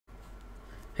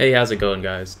Hey, how's it going,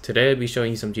 guys? Today I'll be showing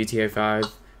you some GTA 5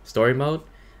 story mode,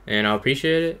 and I'll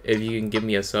appreciate it if you can give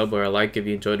me a sub or a like if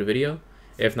you enjoyed the video.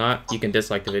 If not, you can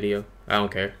dislike the video. I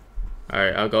don't care.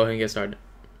 Alright, I'll go ahead and get started.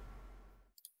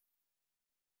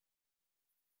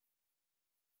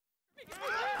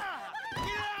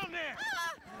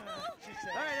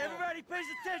 Alright, everybody pays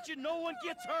attention, no one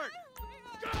gets hurt.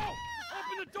 Go!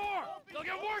 Open the door! They'll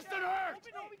get worse than hurt!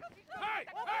 Hey!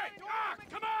 Hey! Ah!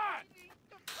 Come on!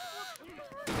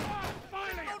 Oh,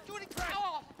 finally! Don't do anything!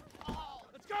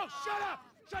 Let's go! Shut up!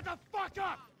 Shut the fuck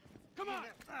up! Come on!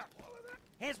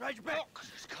 Hands behind your back! Oh,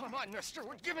 come on, mister.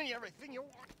 We're giving you everything you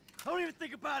want. Don't even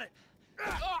think about it.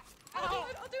 I'll do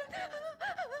it. Okay.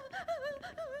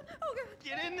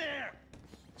 Get in there!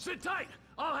 Sit tight!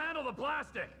 I'll handle the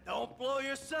plastic! Don't blow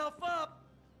yourself up!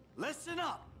 Listen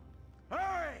up!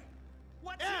 Hurry!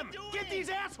 What's Em, he doing? get these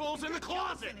assholes in the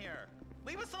closet! In here.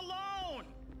 Leave us alone!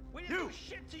 We didn't do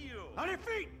shit to you! On your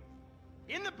feet!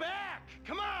 In the back!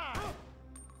 Come on!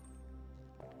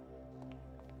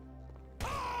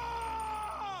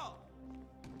 Oh!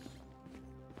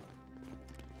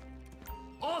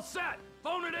 All set!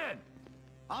 Phone it in!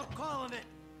 I'm calling it!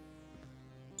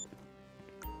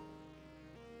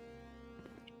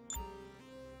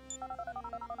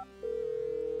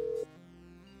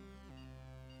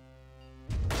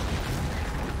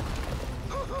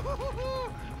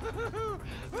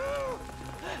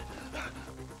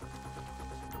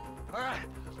 Alright,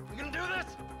 we gonna do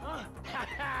this? Huh?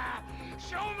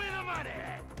 Show me the money!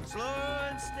 Slow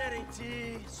and steady,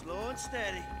 T. Slow and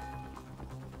steady.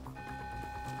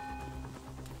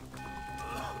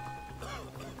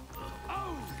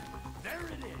 Oh! There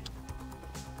it is!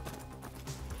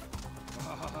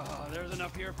 Oh, there's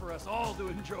enough here for us all to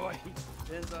enjoy.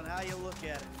 Depends on how you look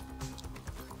at it.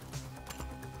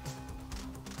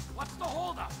 What's the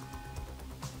holdup?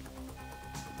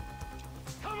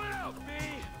 Coming out, B!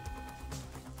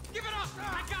 Give it up!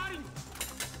 I got him!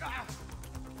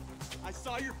 I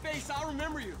saw your face, I'll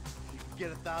remember you. You can get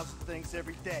 1,000 things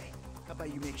every day. How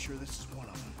about you make sure this is one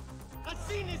of them? I've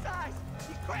seen his eyes!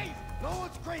 He's crazy! No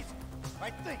one's crazy. I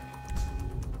think.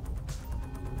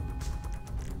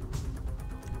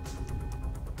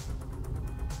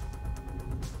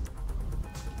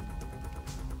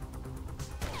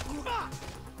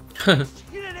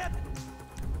 You didn't have to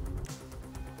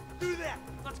do that!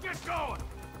 Let's get going!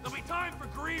 There'll be time for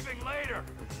grieving later!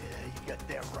 Yeah, you got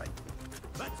that right.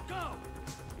 Let's go!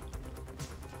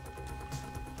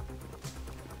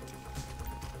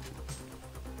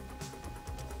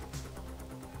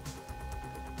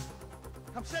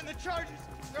 I'm setting the charges.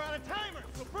 They're on a timer,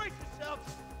 so brace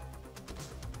yourselves.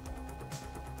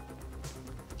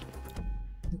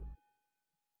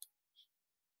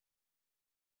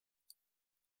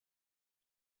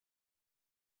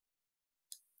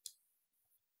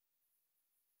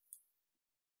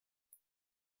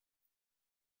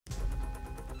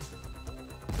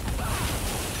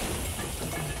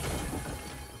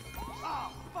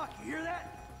 Oh, fuck, you hear that?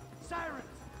 Sirens!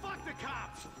 Fuck the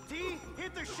cops! T,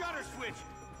 hit the shutter switch!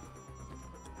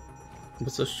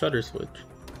 What's a shutter switch?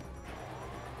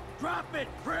 Drop it,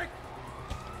 prick!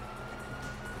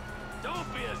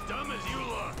 Don't be as dumb as you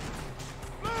look!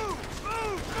 Move!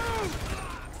 Move! Move!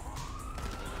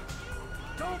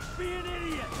 Don't be an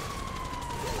idiot!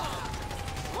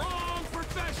 Wrong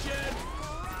profession!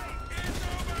 It's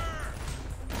over!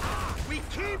 We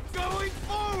keep going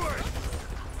forward!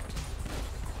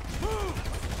 Move!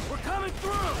 We're coming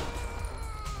through!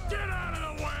 Get out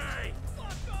of the way!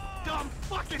 Dumb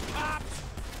fucking cops!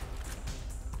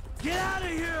 Get out of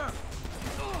here!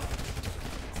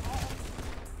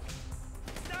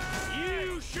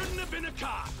 You shouldn't have been a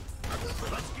cop!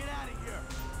 Let's get out of here!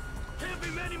 Can't be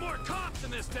many more cops in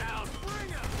this town!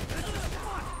 Bring him! This is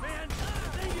fucked, man! The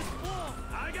thing is blown!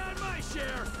 I got my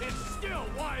share! It's still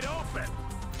wide open!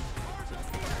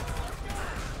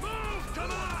 Move!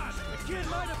 Come on! The kid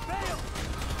might have failed!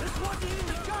 This wasn't in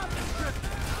the job description!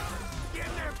 Get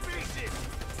in their faces!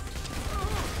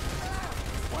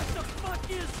 What the fuck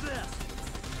is this?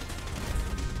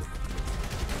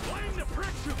 Blame the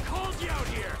pricks who called you out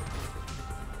here!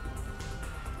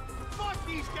 Fuck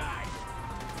these guys!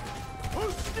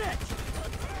 Who snitched?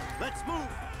 Let's move!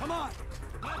 Come on!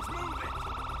 Let's move it!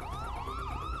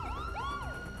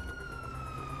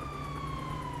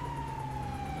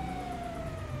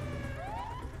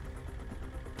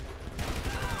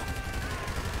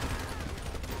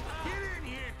 Get in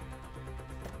here!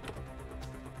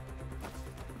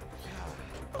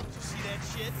 Did you see that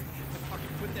shit?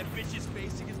 Fucking put that bitch's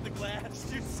face against the glass.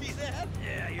 Did you see that?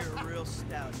 Yeah, you're a real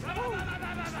stout.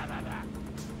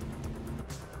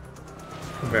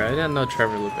 Bro, I didn't know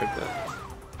Trevor looked like that.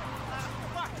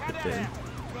 then.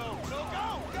 Go, go,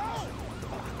 go, go!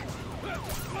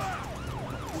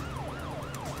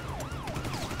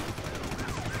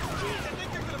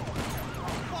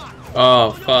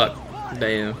 Oh fuck!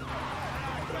 Damn.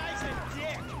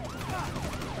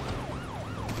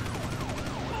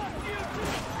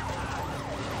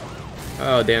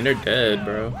 Oh damn, they're dead,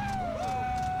 bro.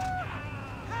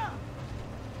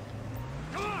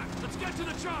 Come on, let's get to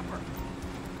the chopper.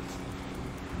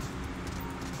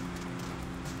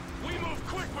 We move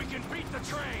quick, we can beat the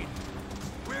train.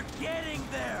 We're getting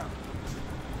there.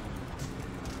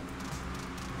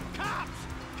 Cops!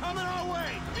 Coming our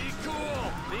way! Be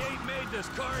cool. They ain't made this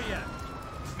car yet.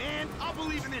 Man, I'll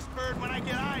believe in this bird when I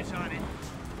get eyes on it.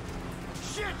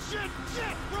 Shit, shit,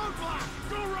 shit! Roadblock!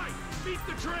 Go right. Beat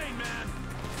the train, man.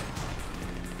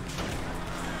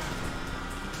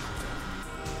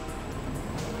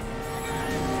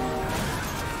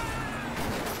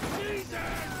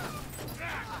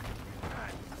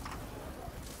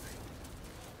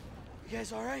 You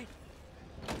guys all right?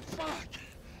 Fuck.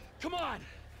 Come on.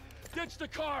 Ditch the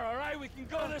car, all right? We can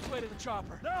go this way to the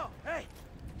chopper. No! Hey!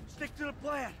 Stick to the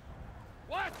plan.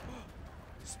 What?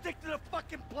 Stick to the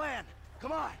fucking plan.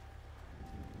 Come on.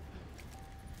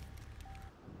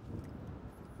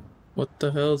 What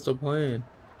the hell's the plan?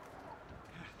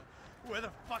 Where the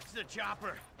fuck's the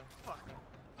chopper? Fuck.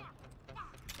 I'm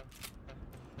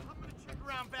gonna check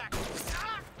around back.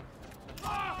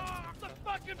 Ah! Oh, the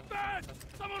fucking bed!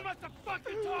 Someone must have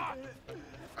fucking talked!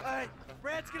 Alright,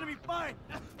 Brad's gonna be fine.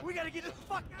 We gotta get the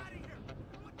fuck out of here.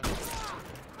 Ah,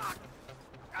 fuck.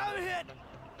 I'm hit.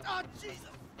 Oh, Jesus.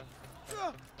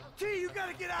 T, you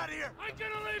gotta get out of here. I'm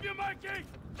gonna leave you, Mikey!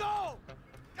 Go!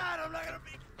 God, I'm not gonna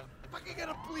be fucking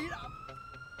gonna bleed out.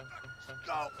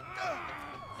 Go.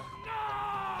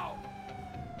 No!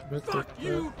 What the Fuck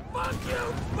you! Fuck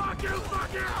you! Fuck you!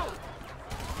 Fuck you!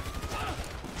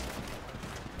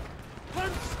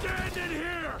 I'm standing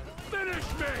here! Finish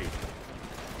me!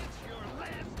 It's your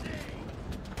last day.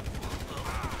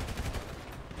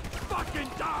 Fucking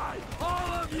die!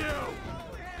 All of you!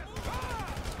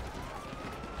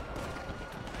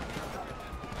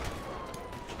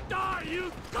 Die,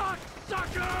 you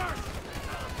cocksucker!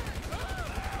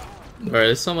 Bro,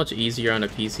 it's so much easier on a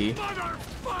PC.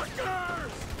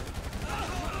 Motherfuckers!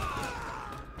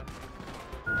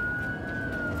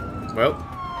 Well,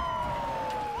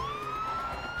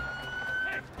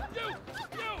 Hey, you!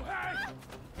 Hey!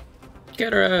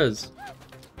 get her ass.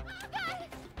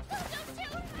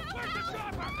 Where's the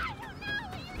chopper?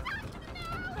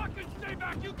 Fucking stay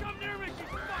back! You come near me, she's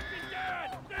fucking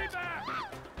dead! Stay back!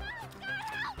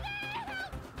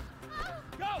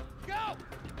 Go! Go!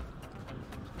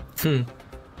 Hmm.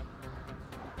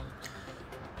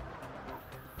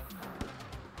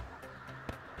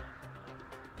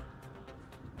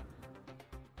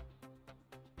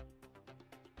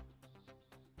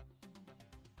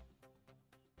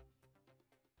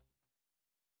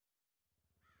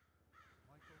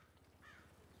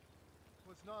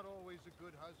 Was not always a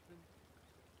good husband,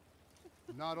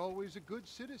 not always a good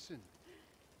citizen.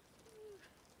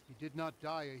 He did not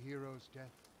die a hero's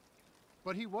death,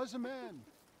 but he was a man.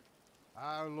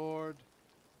 Our Lord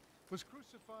was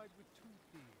crucified with 2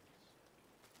 thieves,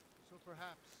 so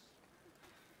perhaps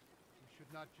we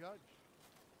should not judge.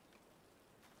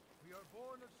 We are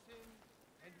born of sin,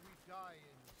 and we die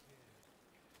in sin.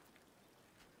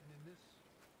 And in this,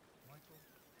 Michael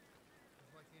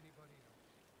is like anybody else.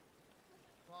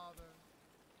 Father,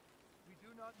 we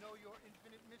do not know your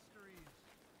infinite mysteries,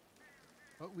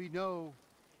 but we know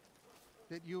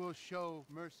that you will show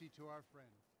mercy to our friend.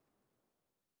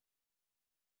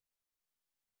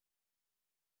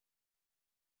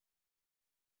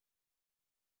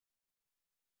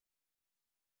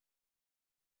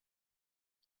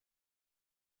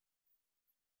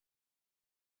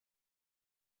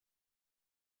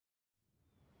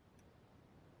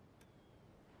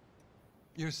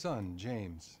 Your son,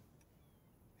 James.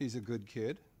 He's a good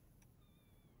kid.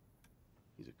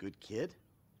 He's a good kid?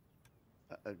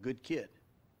 A good kid?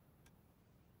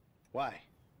 Why?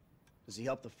 Does he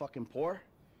help the fucking poor?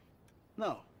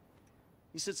 No.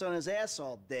 He sits on his ass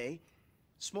all day,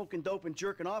 smoking dope and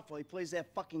jerking off while he plays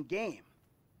that fucking game.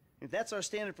 If that's our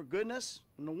standard for goodness,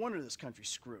 no wonder this country's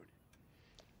screwed.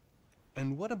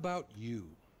 And what about you?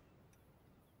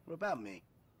 What about me?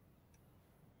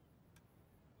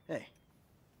 Hey.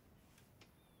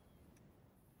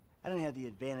 I don't have the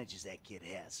advantages that kid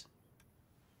has.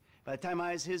 By the time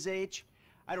I was his age,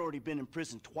 I'd already been in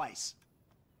prison twice.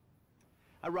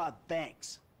 I robbed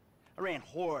banks. I ran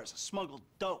whores. I smuggled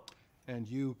dope. And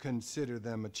you consider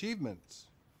them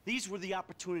achievements? These were the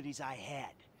opportunities I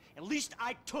had. At least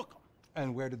I took them.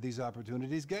 And where did these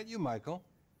opportunities get you, Michael?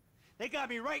 They got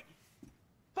me right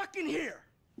fucking here.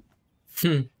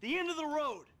 The end of the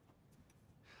road.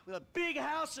 With a big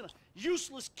house and a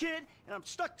useless kid, and I'm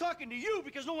stuck talking to you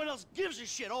because no one else gives a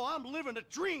shit. Oh, I'm living a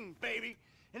dream, baby.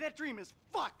 And that dream is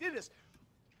fucked. It is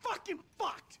fucking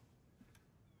fucked.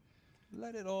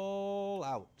 Let it all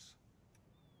out.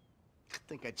 I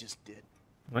think I just did.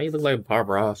 Why you look like Bob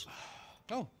Ross?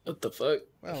 Oh. What the fuck?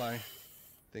 Well, I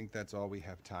think that's all we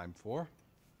have time for.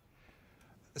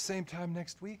 The same time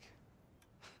next week?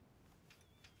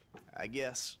 I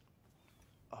guess.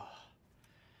 Oh.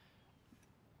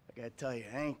 I gotta tell you,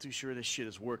 I ain't too sure this shit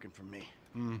is working for me.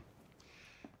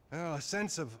 Well, a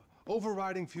sense of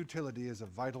overriding futility is a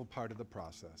vital part of the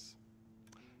process.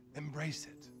 Embrace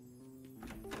it.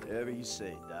 Whatever you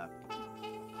say, Doc.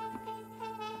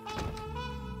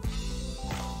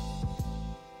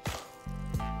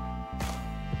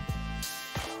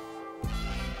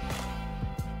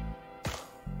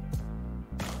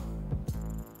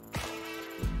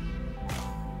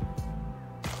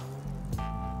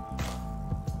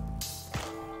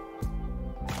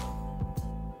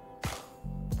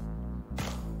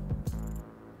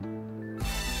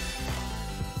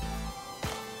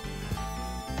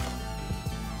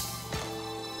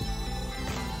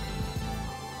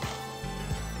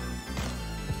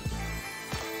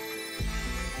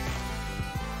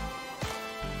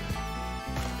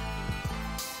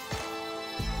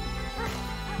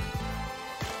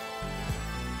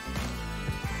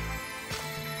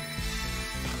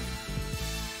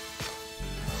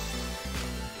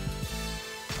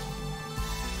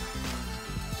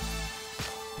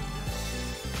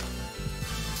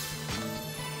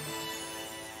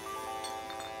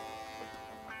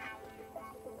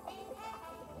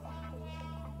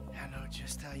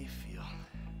 Just how you feel.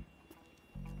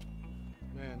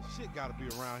 Man, shit gotta be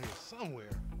around here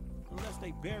somewhere. Unless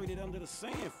they buried it under the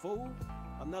sand, fool.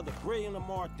 Another brilliant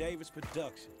Lamar Davis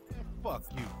production. Man, fuck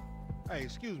you. Hey,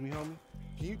 excuse me, homie.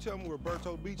 Can you tell me where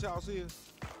Berto Beach House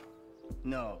is?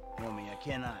 No, homie, I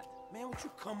cannot. Man, would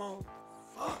you come on?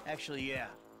 Fuck. Actually, yeah.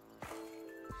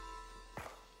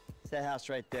 It's that house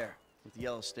right there with the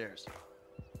yellow stairs.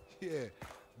 Yeah,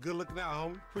 good looking out,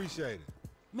 homie. Appreciate it.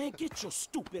 Man, get your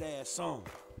stupid ass on.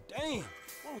 Damn,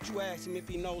 why don't you ask him if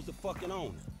he knows the fucking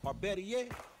owner? Or better yet,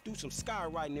 do some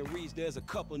skywriting that reads there's a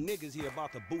couple niggas here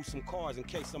about to boost some cars in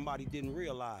case somebody didn't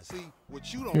realize. See,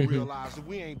 what you don't realize is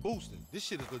we ain't boosting. This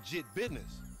shit is legit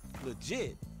business.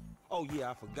 Legit? Oh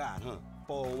yeah, I forgot, huh?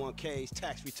 401ks,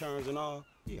 tax returns and all?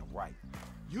 Yeah, right.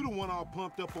 You the one all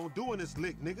pumped up on doing this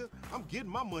lick, nigga. I'm getting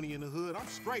my money in the hood. I'm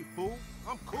straight, fool.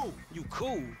 I'm cool. You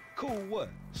cool? Cool what?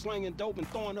 Slinging dope and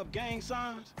throwing up gang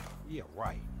signs? Yeah,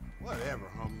 right. Whatever,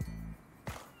 homie.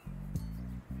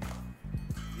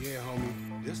 Yeah,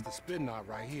 homie. This the spin knot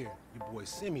right here. Your boy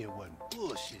Simeon wasn't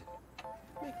bullshit.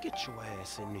 Man, get your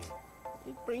ass in there.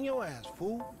 Hey, bring your ass,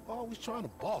 fool. Always trying to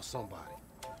boss somebody.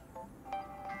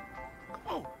 Come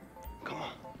on. Come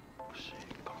on.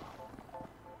 Shit, come on.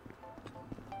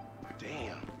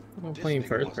 Damn. I'm playing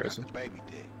first person. Baby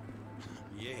dick.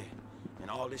 Yeah,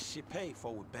 and all this shit paid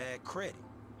for with bad credit.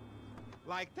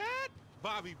 Like that?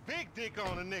 Bobby big dick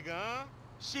on a nigga, huh?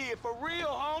 Shit, for real,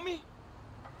 homie.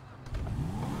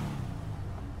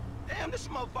 Damn, this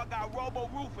motherfucker got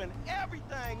robo-roof and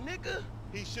everything, nigga.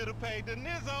 He should have paid the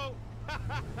nizzo.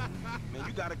 Man,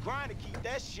 you gotta grind to keep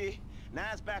that shit. Now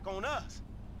it's back on us.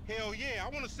 Hell yeah, I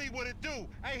want to see what it do.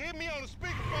 Hey, hit me on the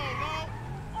speakerphone, dog.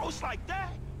 Oh, it's like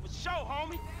that? For sure,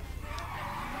 homie.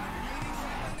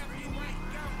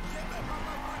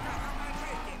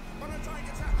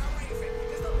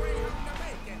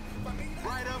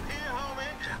 Right up here, homie.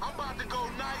 I'm about to go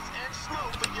nice and slow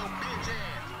for your bitch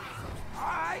ass. All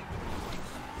right.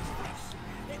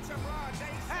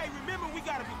 Hey, remember we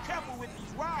gotta be careful with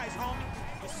these rides, homie.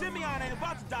 And Simeon ain't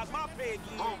about to dock my pay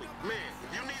again. Homie, man,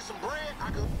 if you need some bread,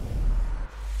 I can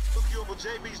hook you up with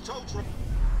JB's tow truck.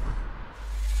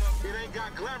 It ain't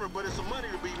got glamour, but it's some money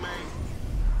to be made.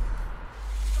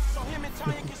 So him and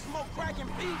Tanya can smoke crack in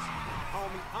peace?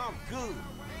 Homie, I'm good.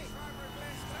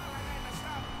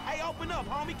 Hey, open up,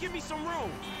 homie. Give me some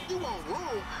room. You want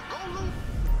room? Go loot.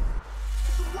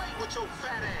 Wait with your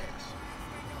fat ass.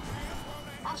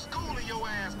 I'm schooling your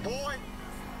ass, boy.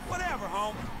 Whatever,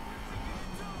 homie.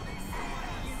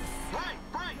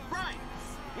 Right.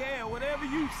 Yeah, whatever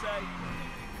you say.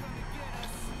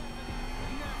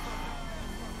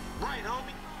 Right,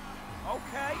 homie.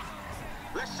 Okay.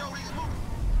 Let's show these moves.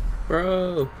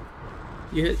 Bro,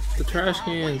 you hit the trash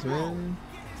cans, man.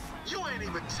 You ain't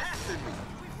even testing me.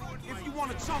 If you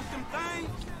want to chunk them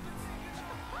things.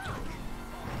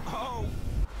 Oh,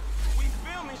 we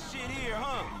filming shit here,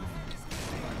 huh?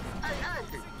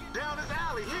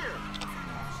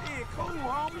 cool,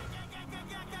 homie.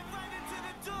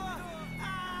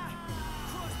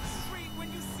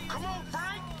 Come on,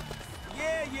 Frank!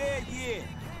 Yeah.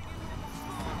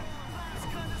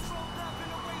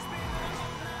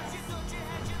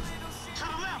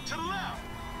 To the left!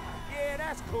 Yeah,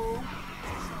 that's cool.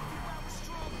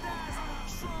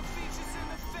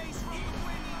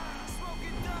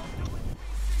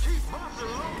 Keep buzzing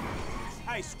low!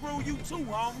 Hey, screw you too,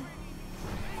 homie.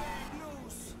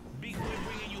 Big boy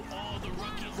bringing you all the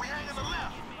rookies. We hang in the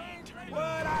left!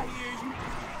 What? I hear you.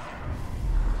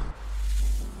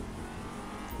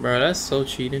 Bro, that's so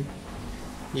cheating.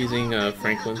 Using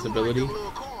Franklin's ability.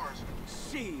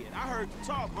 Shit, I heard you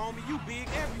talk, homie. You big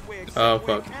everywhere. Oh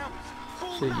fuck.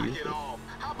 Fool, knock it off.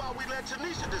 How about we let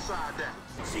Tanisha decide that?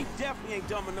 She definitely ain't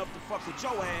dumb enough to fuck with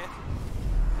your ass.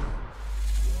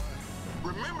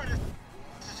 Remember this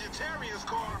is your Terrier's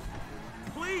car.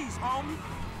 Please, homie.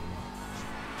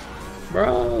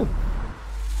 Bro,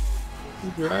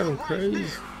 you driving crazy.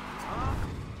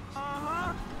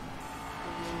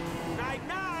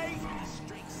 Night.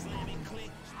 Straight slamming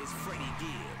click is Freddie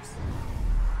Gibbs.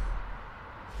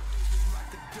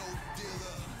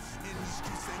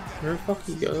 Where the fuck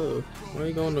you go? Why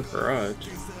you go in the garage?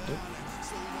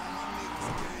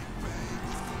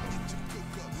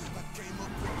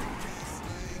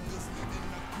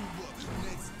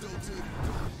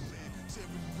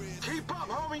 Keep up,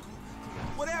 homie.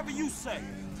 Whatever you say.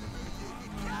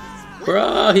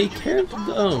 Bro, he camped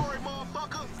though.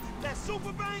 That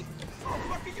super bank?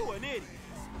 Motherfucker, you an idiot.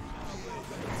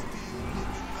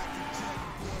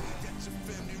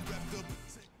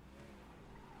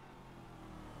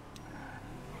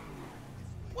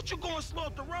 What you going slow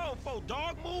up the road for,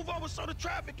 dog? Move over so the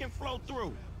traffic can flow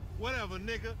through. Whatever,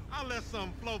 nigga. I'll let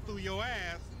something flow through your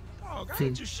ass. Dog, I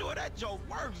ain't too sure that joke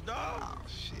works, dog. Oh,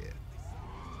 shit.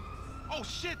 Oh,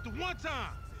 shit, the one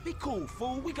time. Be cool,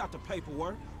 fool. We got the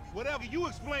paperwork. Whatever, you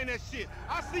explain that shit.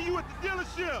 I'll see you at the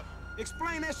dealership.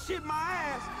 Explain that shit my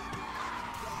ass.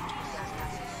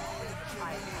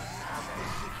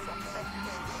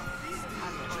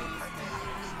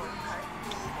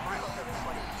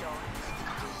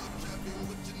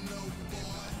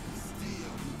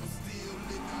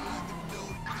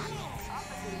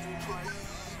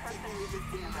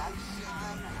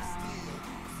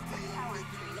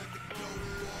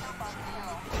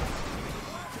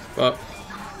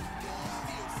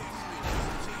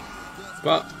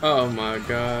 But oh my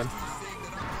god.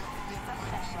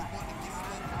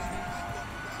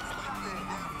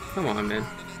 Come on, man.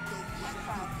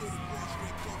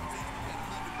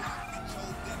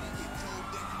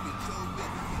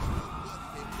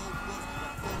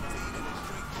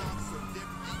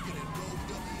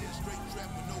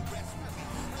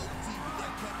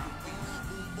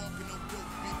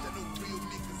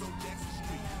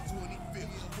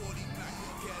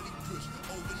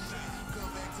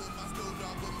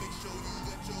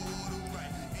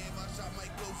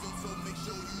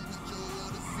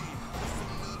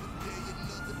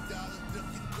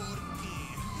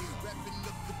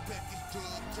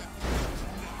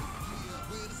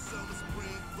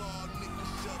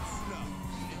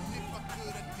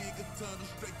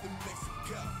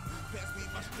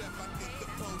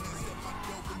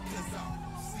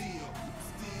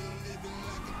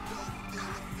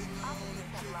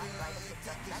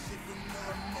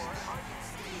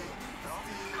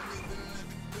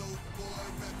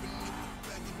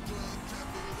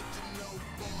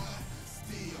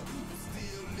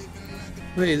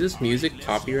 Wait, is this music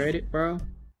copyrighted, bro?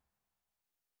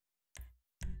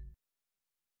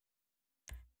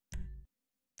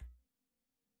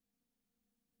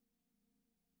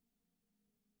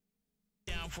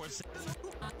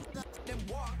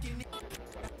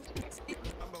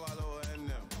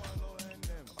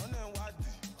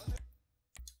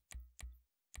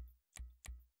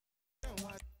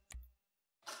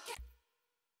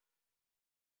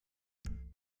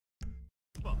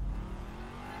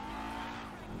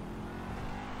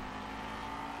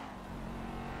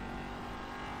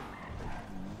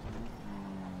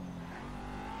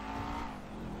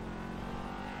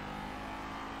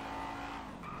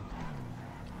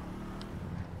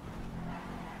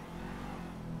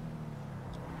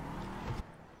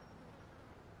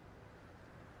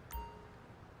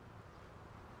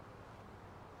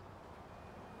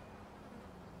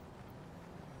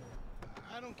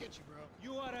 I don't get you, bro.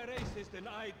 You are a racist and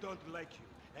I don't like you.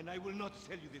 And I will not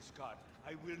sell you this car.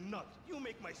 I will not. You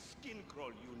make my skin crawl,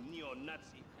 you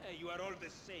neo-Nazi. Hey, you are all the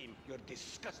same. You're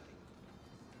disgusting.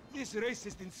 This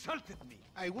racist insulted me.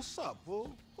 Hey, what's up,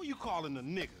 fool? Who you calling a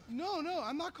nigga? No,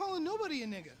 I'm not calling nobody a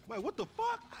nigga. Wait, what the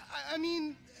fuck? I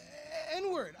mean,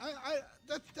 N-word.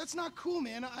 That's not cool,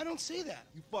 man. I don't say that.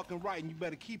 You fucking right, and you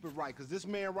better keep it right, because this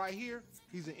man right here,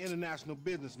 he's an international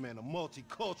businessman, a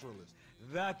multiculturalist.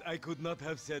 That I could not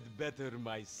have said better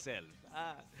myself.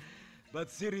 But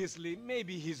seriously,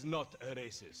 maybe he's not a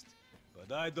racist.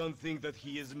 But I don't think that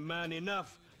he is man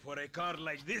enough for a car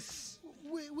like this.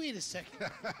 Wait a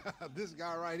second. This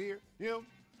guy right here, him,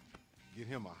 get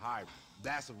him a hybrid.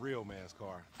 That's a real man's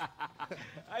car.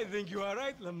 I think you are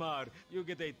right, Lamar. You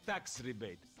get a tax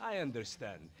rebate. I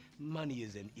understand. Money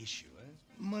is an issue, eh?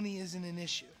 Money isn't an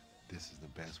issue. This is the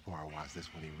best part. Watch this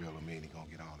when he reel him in. He gonna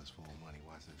get all his full money.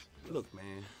 Watch this. Look,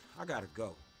 man, I gotta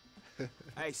go.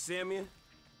 Hey, Simeon,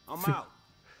 I'm out.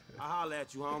 I'll holler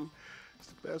at you, homie. It's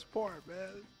the best part,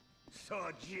 man.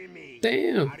 So, Jimmy,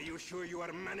 damn. Are you sure you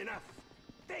are man enough?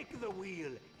 Take the wheel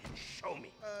and show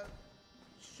me.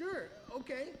 Sure,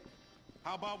 okay.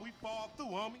 How about we fall through,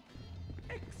 homie?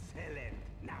 Excellent.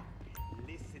 Now,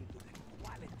 listen to the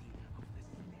quality of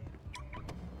the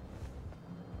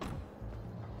snare.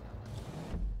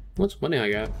 What's money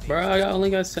I got? Bro, I only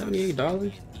got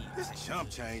 $78. This chump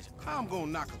change. How I'm gonna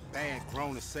knock a bad,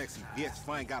 grown and sexy bitch if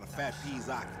I ain't got a fat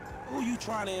peasock? Who you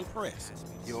trying to impress?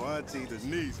 Your auntie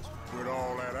Denise. With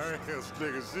all that ass,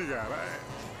 nigga, she got ass.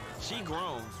 She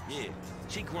grown, yeah.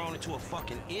 She grown into a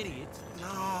fucking idiot.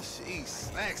 No, she's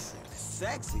sexy.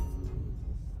 Sexy?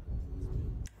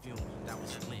 That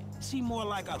was lit. She more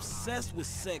like obsessed with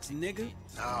sex, nigga.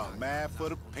 Oh, mad for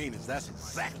the penis. That's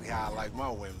exactly how I like my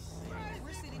women.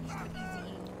 We're sitting here with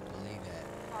Easy. Believe that.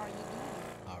 How are you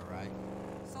doing? All right.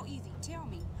 So Easy, tell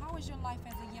me, how is your life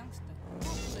as a youngster?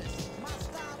 Ruthless. My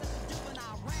style is a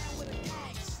juvenile. Ran with a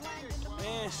gang. Slammed in the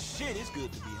Man, shit, it's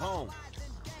good to be home.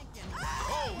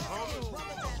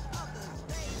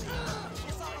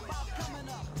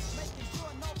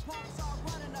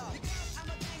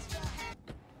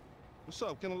 What's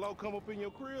up? Can a low come up in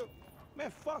your crib? Man,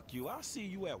 fuck you. I'll see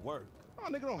you at work. Oh,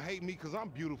 nigga, don't hate me because I'm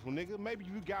beautiful, nigga. Maybe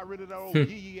you got rid of that old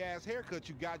yee-yee-ass haircut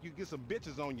you got, you get some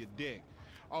bitches on your dick.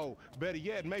 Oh, better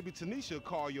yet, maybe Tanisha will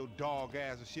call your dog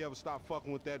ass if she ever stop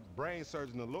fucking with that brain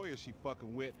surgeon, the lawyer she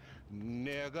fucking with,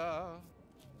 nigga.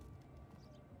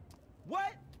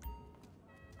 What?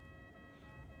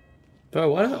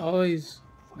 Bro, why do always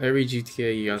every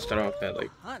GTA you gotta start off at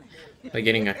like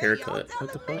getting a haircut?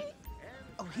 What the fuck?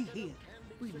 Oh, he here.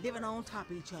 We living on top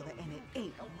of each other, and it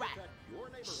ain't right.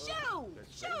 Shoo!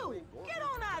 Shoo! Get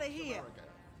on out of here.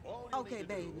 Okay,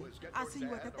 baby. I see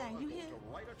you at the thing. You hear?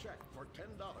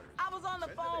 I was on the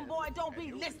phone, boy. Don't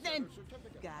be listening.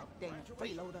 Goddamn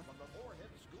freeloader.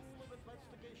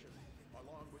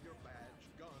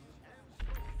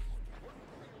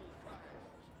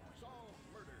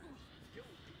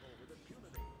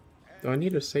 Do I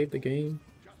need to save the game?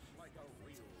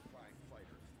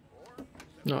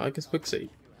 No, I can quick save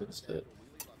instead.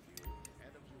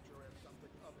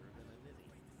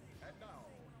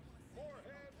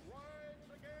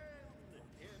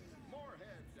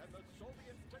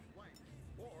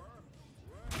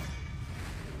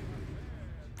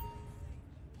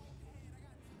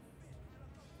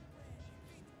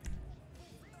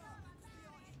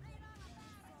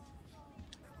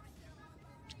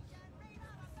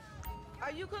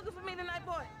 Are you cooking for me tonight,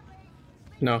 boy?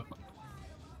 No.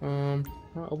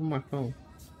 I'll open my phone.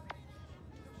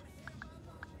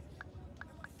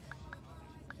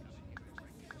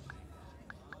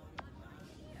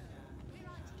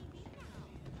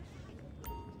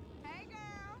 Hey,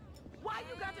 girl. Why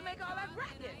you got to make all that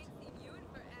racket?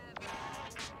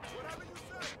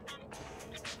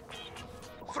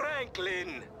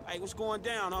 Franklin! Hey, what's going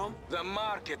down, home? The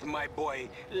market, my boy.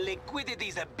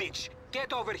 Liquidity's a bitch.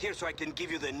 Get over here so I can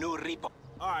give you the new repo.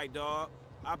 All right, dog.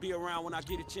 I'll be around when I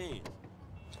get a chance.